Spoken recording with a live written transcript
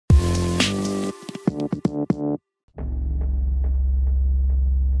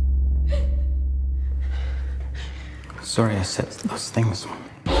Sorry I said those things.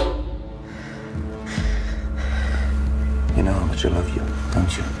 You know how much I love you,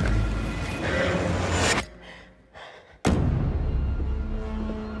 don't you?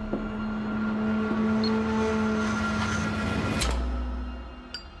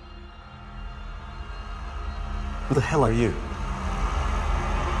 Who the hell are you?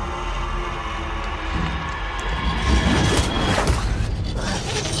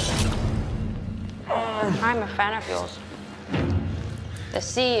 I'm a fan of yours. The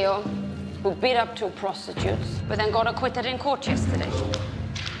CEO who beat up 2 prostitutes, but then got acquitted in court yesterday.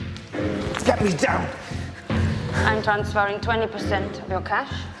 Get me down! I'm transferring 20% of your cash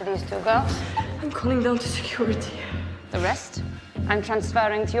to these 2 girls. I'm calling down to security. The rest, I'm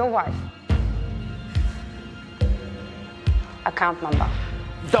transferring to your wife. Account number.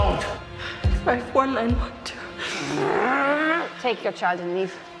 Don't! 51912. Take your child and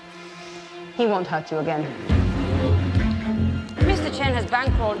leave. He won't hurt you again. Mr. Chen has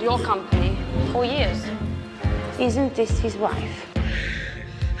bankrolled your company for years. Isn't this his wife?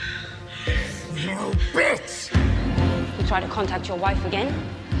 You bitch! You try to contact your wife again,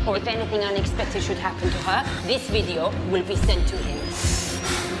 or if anything unexpected should happen to her, this video will be sent to him.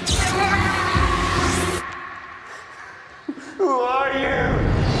 Who are you?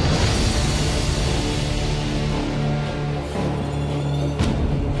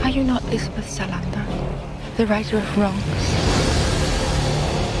 Are you not Lisbeth Salander, the writer of Wrongs?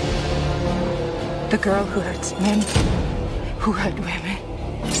 The girl who hurts men, who hurt women.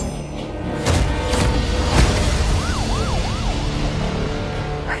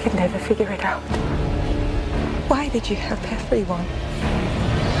 I could never figure it out. Why did you have everyone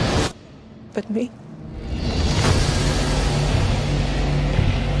but me?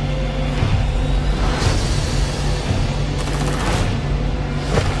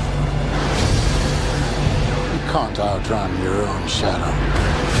 Can't outrun your own shadow.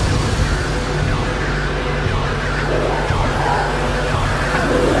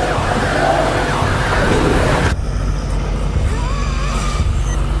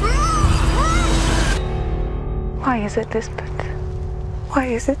 Why is it, Lisbeth? Why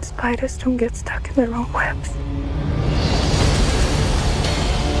is it spiders don't get stuck in their own webs?